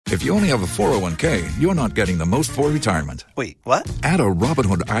If you only have a 401k, you're not getting the most for retirement. Wait, what? Add a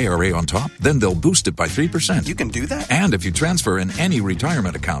Robinhood IRA on top, then they'll boost it by 3%. You can do that? And if you transfer in any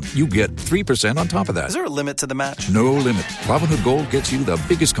retirement account, you get 3% on top of that. Is there a limit to the match? No limit. Robinhood Gold gets you the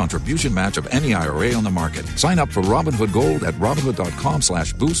biggest contribution match of any IRA on the market. Sign up for Robinhood Gold at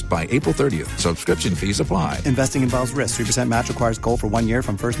Robinhood.com/boost by April 30th. Subscription fees apply. Investing involves risk. 3% match requires gold for 1 year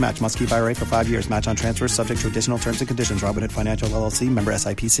from first match. Must keep IRA for 5 years. Match on transfers subject to additional terms and conditions. Robinhood Financial LLC, member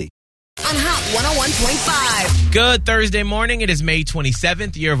SIPC. On Hot 101.5. Good Thursday morning. It is May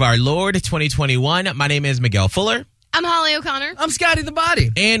 27th, year of our Lord, 2021. My name is Miguel Fuller. I'm Holly O'Connor. I'm Scotty the Body.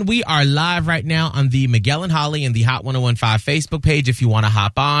 And we are live right now on the Miguel and Holly and the Hot 101.5 Facebook page. If you want to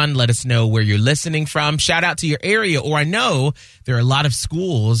hop on, let us know where you're listening from. Shout out to your area. Or I know there are a lot of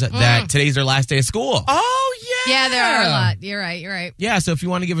schools that today's their last day of school. Oh, yeah. Yeah, there are a lot. You're right. Yeah, so if you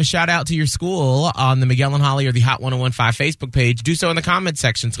want to give a shout out to your school on the Miguel and Holly or the Hot 101.5 Facebook page, do so in the comments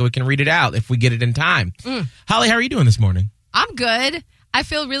section so we can read it out if we get it in time. Holly, how are you doing this morning? I'm good. I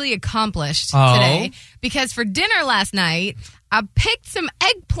feel really accomplished today because for dinner last night, I picked some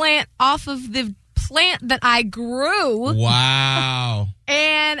eggplant off of the plant that I grew. Wow.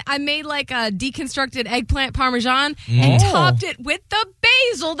 And I made like a deconstructed eggplant parmesan and topped it with the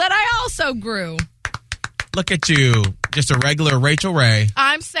basil that I also grew. Look at you. Just a regular Rachel Ray.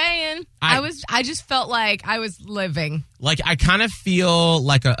 I'm saying I just felt like I was living. Like, I kind of feel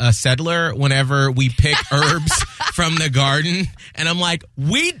like a settler whenever we pick herbs from the garden. And I'm like,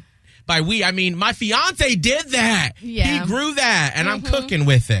 by we, I mean, my fiance did that. Yeah. He grew that, and I'm cooking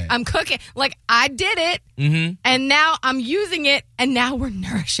with it. I'm cooking. Like, I did it, and now I'm using it, and now we're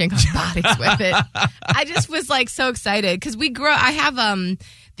nourishing our bodies with it. I just was, like, so excited because I have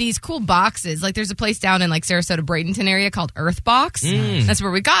these cool boxes. Like, there's a place down in, like, Sarasota, Bradenton area called Earth Box. That's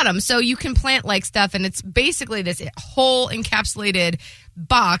where we got them. So you can plant, like, stuff, and it's basically this whole encapsulated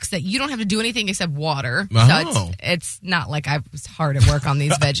box that you don't have to do anything except water. Oh. So it's not like I was hard at work on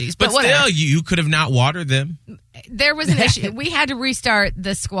these veggies. But still, you could have not watered them. There was an issue. We had to restart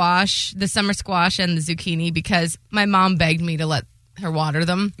the summer squash and the zucchini because my mom begged me to let her water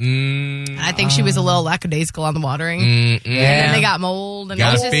them. I think she was a little lackadaisical on the watering. And then they got mold. And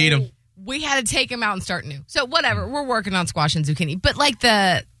gotta feed them. We had to take them out and start new. So whatever, we're working on squash and zucchini. But like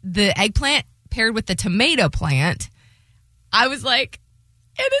the eggplant paired with the tomato plant, I was like,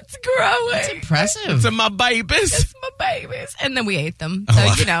 and it's growing. It's impressive. It's my babies. It's my babies. And then we ate them.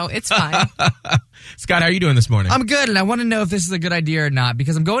 So, it's fine. Scott, how are you doing this morning? I'm good, and I want to know if this is a good idea or not,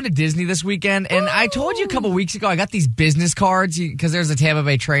 because I'm going to Disney this weekend, and I told you a couple weeks ago I got these business cards, because there's a Tampa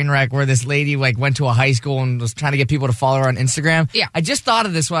Bay train wreck where this lady went to a high school and was trying to get people to follow her on Instagram. Yeah. I just thought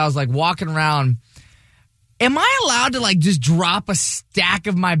of this while I was walking around. Am I allowed to just drop a stack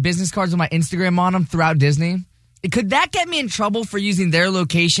of my business cards with my Instagram on them throughout Disney? Could that get me in trouble for using their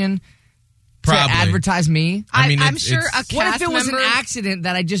location Probably. to advertise me? I'm sure a cast member... What if it was an accident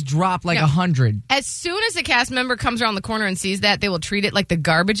that I just dropped 100? As soon as a cast member comes around the corner and sees that, they will treat it like the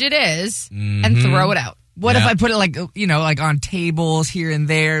garbage it is and throw it out. What if I put it on tables here and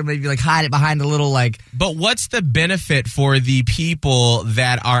there, maybe hide it behind a little But what's the benefit for the people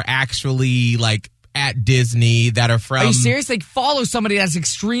that are actually at Disney that are from... Are you serious? Follow somebody that's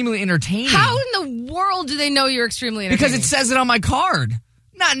extremely entertaining. How in the world do they know you're extremely entertaining? Because it says it on my card.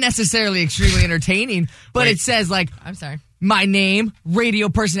 Not necessarily extremely entertaining, but it says I'm sorry. My name, radio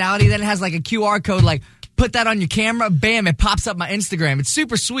personality, then it has a QR code, put that on your camera, bam, it pops up my Instagram. It's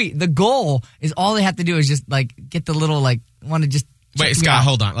super sweet. The goal is all they have to do is just get the little want to just... Wait, Scott,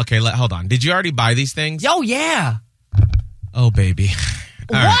 hold on. Okay, hold on. Did you already buy these things? Oh, yeah. Oh, baby.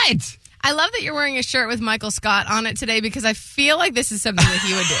 What? Right. I love that you're wearing a shirt with Michael Scott on it today because I feel like this is something that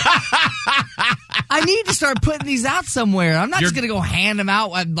he would do. I need to start putting these out somewhere. I'm not just going to go hand them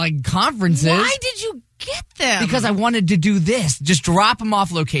out at conferences. Why did you get them? Because I wanted to do this. Just drop them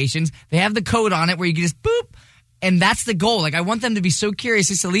off locations. They have the code on it where you can just boop. And that's the goal. I want them to be so curious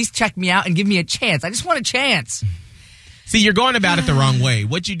just at least check me out and give me a chance. I just want a chance. See, you're going about it the wrong way.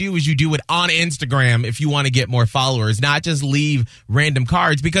 What you do is you do it on Instagram if you want to get more followers, not just leave random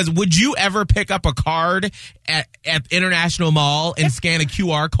cards. Because would you ever pick up a card at International Mall and scan a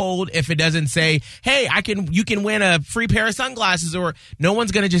QR code if it doesn't say, hey, you can win a free pair of sunglasses? Or no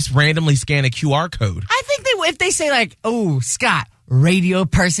one's going to just randomly scan a QR code. I think if they say oh, Scott, radio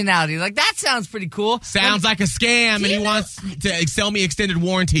personality. That sounds pretty cool. Sounds like a scam, and he wants to sell me extended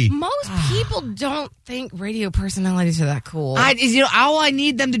warranty. Most people don't think radio personalities are that cool. All I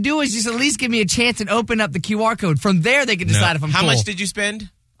need them to do is just at least give me a chance and open up the QR code. From there, they can decide if I'm How cool. much did you spend?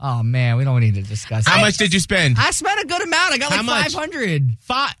 Oh, man, we don't need to discuss How much did you spend? I spent a good amount. I got How much? $500.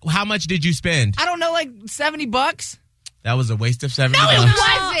 How much did you spend? I don't know, $70. That was a waste of $70. No, it wasn't.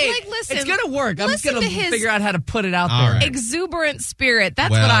 Like, listen, it's gonna work. I'm just listen gonna to his figure out how to put it out All there. right. exuberant spirit. That's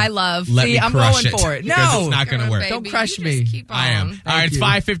Well, what I love. Let See, me I'm crush going it, for it. because No. it's not going to work. Baby, Don't crush you me. just keep I am. on. All right, it's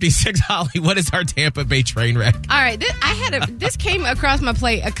 5:56, Holly. What is our Tampa Bay train wreck? All right, this came across my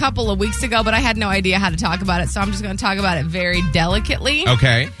plate a couple of weeks ago, but I had no idea how to talk about it, so I'm just going to talk about it very delicately.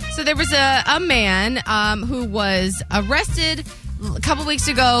 Okay. So there was a man who was arrested a couple weeks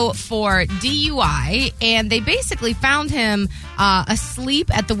ago for DUI, and they basically found him asleep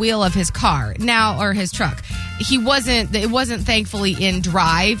at the wheel of his car or his truck. It wasn't thankfully in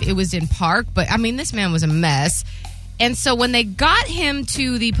drive, it was in park, but I mean, this man was a mess. And so when they got him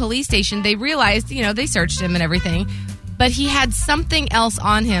to the police station, they realized, they searched him and everything, but he had something else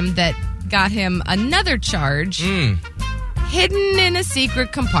on him that got him another charge hidden in a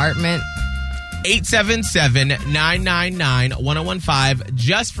secret compartment. 877-999-1015.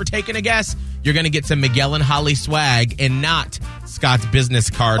 Just for taking a guess, you're going to get some Miguel and Holly swag and not Scott's business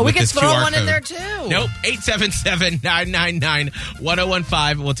card Oh, we with can this throw QR one code. in there too. Nope.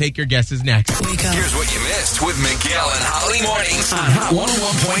 877-999-1015. We'll take your guesses next. Here's what you missed with Miguel and Holly mornings on Hot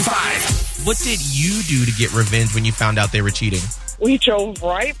 101.5. What did you do to get revenge when you found out they were cheating? We drove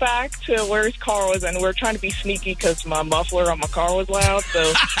right back to where his car was, and we were trying to be sneaky because my muffler on my car was loud. So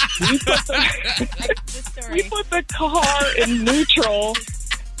we put the car in neutral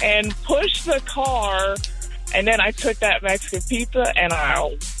and pushed the car, and then I took that Mexican pizza and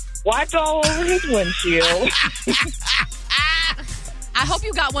I wiped all over his windshield. I hope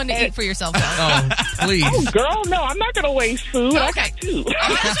you got one to eat for yourself, though. Oh, please. Oh, girl, no, I'm not going to waste food. I got two.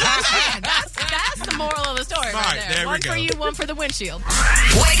 That's the moral of the story All right, there we one go. for you, one for the windshield.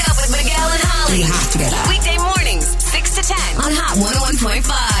 Wake up with Miguel and Holly. You have to get up. Weekday mornings, 6 to 10 on Hot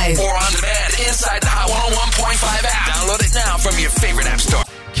 101.5. Or on demand inside the Hot 101.5 app. Download it now from your favorite app store.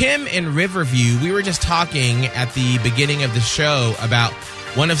 Kim in Riverview, we were just talking at the beginning of the show about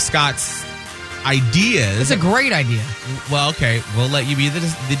one of Scott's ideas. It's a great idea. Well, okay, we'll let you be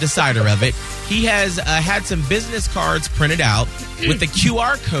the decider of it. He has had some business cards printed out with the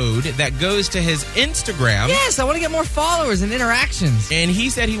QR code that goes to his Instagram. Yes, I want to get more followers and interactions. And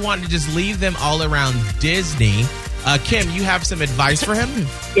he said he wanted to just leave them all around Disney. Kim, you have some advice for him?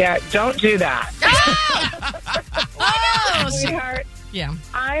 Yeah, don't do that. Oh, Sweetheart, yeah.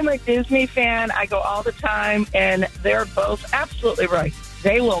 I'm a Disney fan. I go all the time, and they're both absolutely right.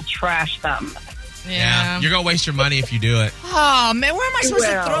 They will trash them. Yeah. You're going to waste your money if you do it. Oh, man, where am I supposed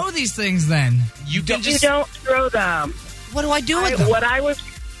to Well. throw these things then? You can You just... don't throw them. What do I do with them? What I would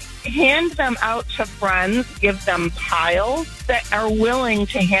hand them out to friends, give them piles that are willing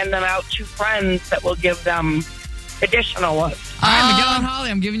to hand them out to friends that will give them additional ones. All right, Miguel and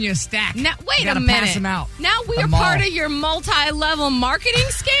Holly, I'm giving you a stack. Now, wait You a gotta minute. pass them out. Now we The are mall. part of your multi-level marketing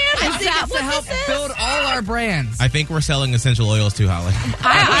scam? I Is think that it's what to help this is? build all our brands. I think we're selling essential oils too, Holly.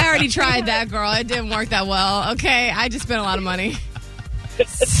 I already tried that, girl. It didn't work that well. Okay, I just spent a lot of money.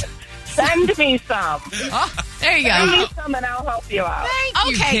 Send me some. There you Send go. me some and I'll help you out. Thank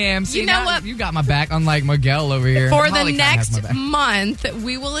you, Okay, Kim. See, you know now what? You got my back, unlike Miguel over here. For Holly the kinda has my next back. month,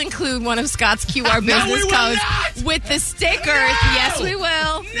 we will include one of Scott's QR business we will codes not. with the sticker. Yes, we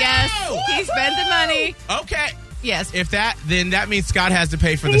will. Yes, he spent the money. Okay. Yes. If then that means Scott has to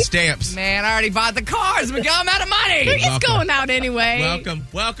pay for the stamps. Man, I already bought the cars. Miguel, I'm out of money. It's going out anyway. Welcome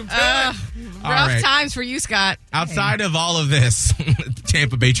to it. All Rough right. times for you, Scott. Outside of all of this,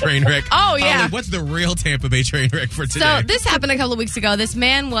 Tampa Bay train wreck. Oh, yeah. Holly, what's the real Tampa Bay train wreck for today? So this happened a couple of weeks ago. This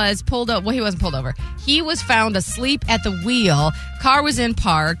man was pulled over. Well, he wasn't pulled over. He was found asleep at the wheel. Car was in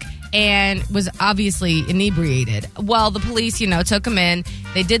park and was obviously inebriated. Well, the police, took him in.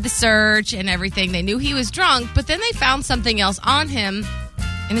 They did the search and everything. They knew he was drunk, but then they found something else on him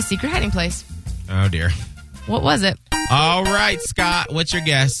in a secret hiding place. Oh, dear. What was it? All right, Scott, what's your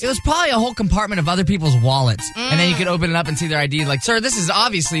guess? It was probably a whole compartment of other people's wallets. And then you could open it up and see their ID. Like, sir, this is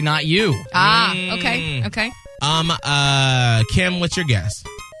obviously not you. Okay. Kim, what's your guess?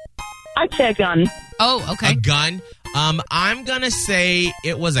 I'd say a gun. Oh, okay. A gun? I'm going to say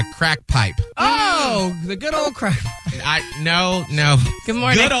it was a crack pipe. Oh, the good old crap. No. Good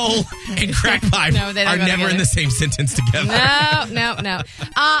morning. Good old and crack pipe No, they don't are go never together. in the same sentence together. No.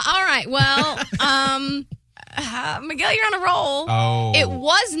 All right. Well, Miguel, you're on a roll. Oh. It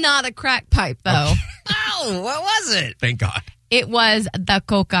was not a crack pipe, though. Oh, what was it? Thank God. It was the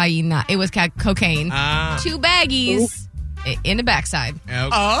cocaine. It was cocaine. 2 baggies in the backside. Oh.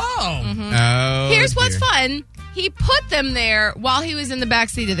 Oh. Here's dear. what's fun. He put them there while he was in the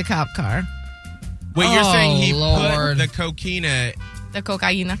backseat of the cop car. Wait, you're Oh, saying he Lord. put the coquina The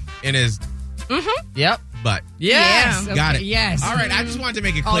cocaine. in his... Yep. But Yes. Yeah. got Okay, it. Yes. All right, I just wanted to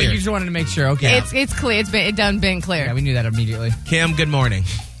make it Oh, clear. you just wanted to make sure. Okay. It's clear. It done been clear. Yeah, we knew that immediately. Kim, good morning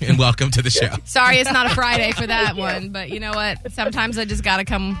and welcome to the show. Sorry, it's not a Friday for that one, but you know what? Sometimes I just got to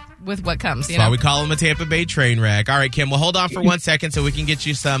come with what comes. You That's why know? we call him a Tampa Bay train wreck. All right, Kim, well, hold on for 1 second so we can get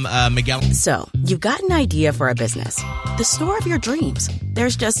you some Miguel. So, you've got an idea for a business. The store of your dreams.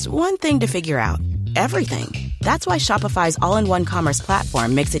 There's just one thing to figure out. Everything. That's why Shopify's all-in-one commerce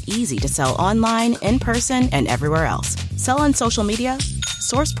platform makes it easy to sell online, in person, and everywhere else. Sell on social media,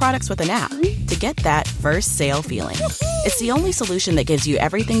 source products with an app to get that first sale feeling. It's the only solution that gives you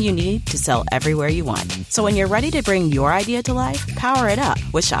everything you need to sell everywhere you want. So when you're ready to bring your idea to life, power it up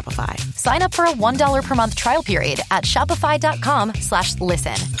with Shopify. Sign up for a $1 per month trial period at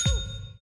shopify.com/listen.